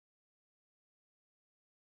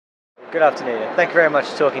Good afternoon. Thank you very much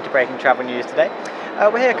for talking to Breaking Travel News today.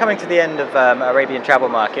 We're here coming to the end of Arabian Travel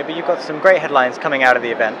Market, but you've got some great headlines coming out of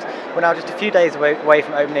the event. We're now just a few days away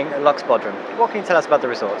from opening Lux Bodrum. What can you tell us about the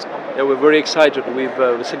resort? Yeah, we're very excited with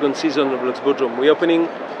the second season of Lux Bodrum. We're opening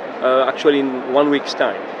actually in 1 week's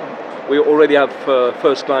time. We already have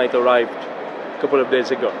first client arrived a couple of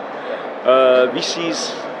days ago. This is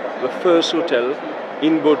the first hotel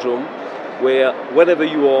in Bodrum where whenever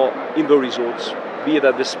you are in the resorts, be it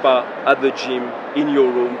at the spa, at the gym, in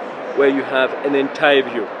your room, where you have an entire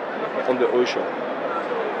view on the ocean.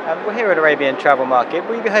 We're here at Arabian Travel Market.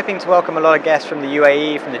 Will you be hoping to welcome a lot of guests from the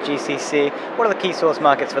UAE, from the GCC? What are the key source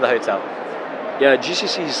markets for the hotel? Yeah,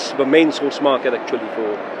 GCC is the main source market actually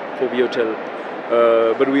for the hotel.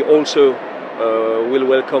 But we also will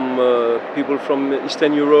welcome people from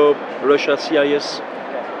Eastern Europe, Russia, CIS.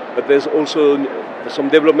 But there's also some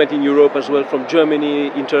development in Europe as well, from Germany,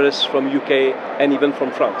 interest from UK, and even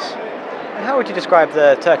from France. And how would you describe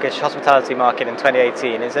the Turkish hospitality market in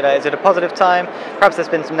 2018? Is it a positive time? Perhaps there's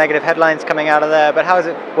been some negative headlines coming out of there, but how is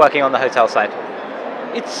it working on the hotel side?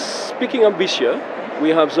 It's picking up this year. We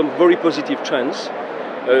have some very positive trends.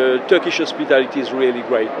 Turkish hospitality is really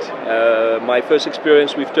great. My first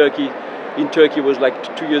experience with Turkey was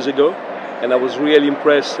like 2 years ago, and I was really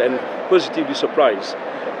impressed and positively surprised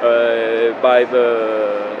by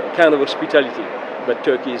the kind of hospitality that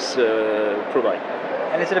Turkeys provide.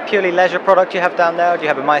 And is it a purely leisure product you have down there, or do you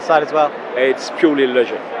have a my side as well? It's purely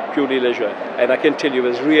leisure, and I can tell you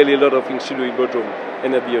there's really a lot of things to do in Bodrum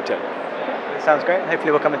and at the hotel. It sounds great.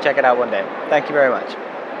 Hopefully we'll come and check it out one day. Thank you very much.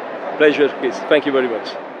 Pleasure, Chris. Thank you very much.